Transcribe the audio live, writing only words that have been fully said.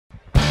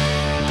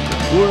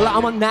Well,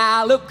 I'm an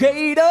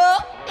alligator.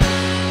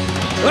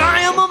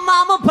 I am a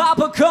mama,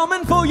 papa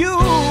coming for you.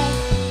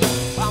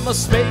 I'm a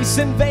space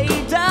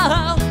invader.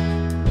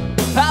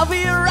 I'll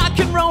be a rock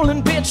and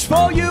rollin' bitch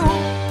for you.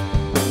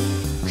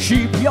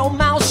 Keep your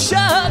mouth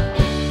shut.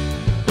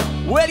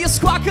 Well, you're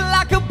squawking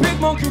like a big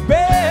monkey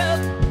bear,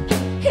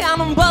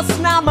 and I'm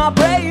busting out my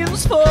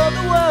brains for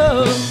the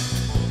world.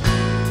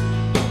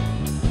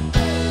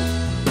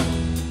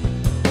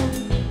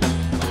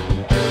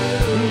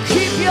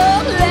 Keep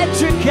your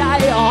electric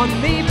eye on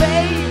me,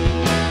 babe.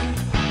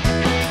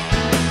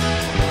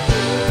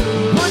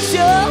 Put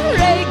your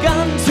ray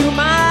gun to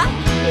my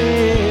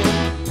head.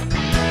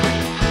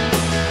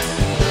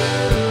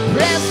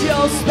 Press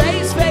your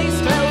space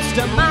face close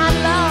to my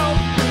love,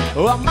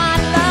 oh my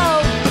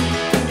love.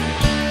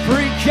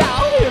 Freak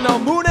out in a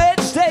moon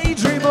edge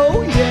daydream,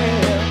 oh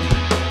yeah.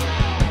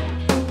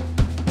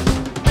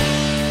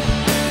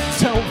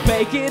 Don't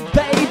fake it,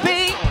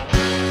 baby.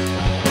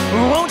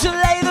 Won't you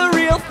lay the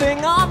real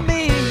thing on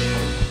me?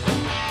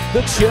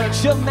 The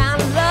church of my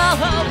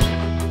love.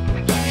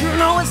 You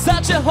know it's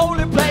such a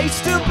holy place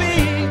to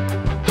be.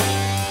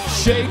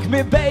 Shake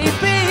me,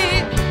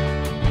 baby.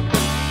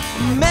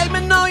 Make me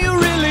know you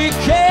really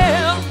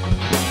care.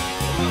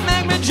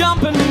 Make me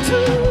jump into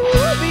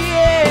the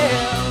air.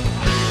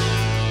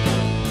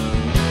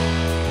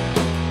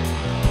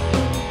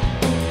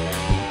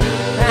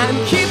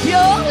 And keep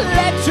your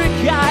electric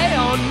eye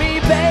on me,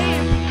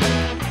 babe.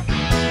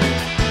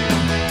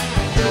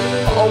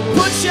 Oh,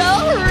 put your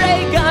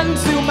ray gun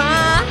to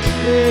my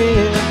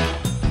head.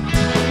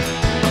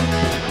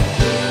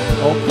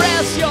 Oh,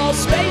 press your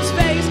space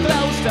face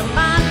close to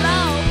my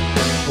love,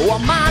 oh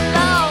my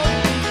love.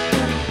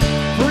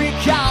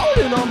 Freak out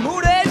in a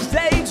moon edge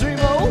daydream,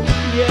 oh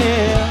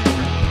yeah.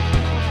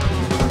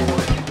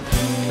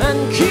 And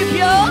keep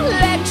your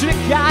electric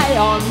eye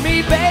on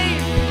me,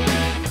 babe.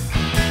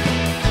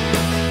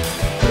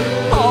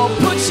 Oh,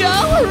 put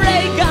your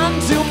ray gun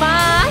to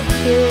my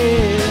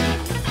head.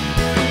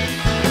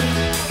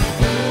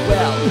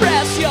 Well,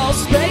 press your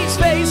space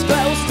face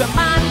close to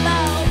my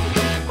love,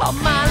 oh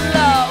my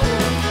love.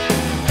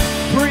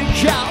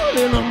 Freak out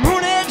in a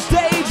moon edge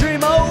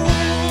daydream,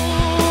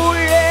 oh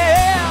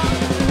yeah.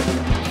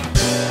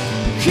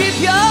 Keep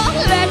your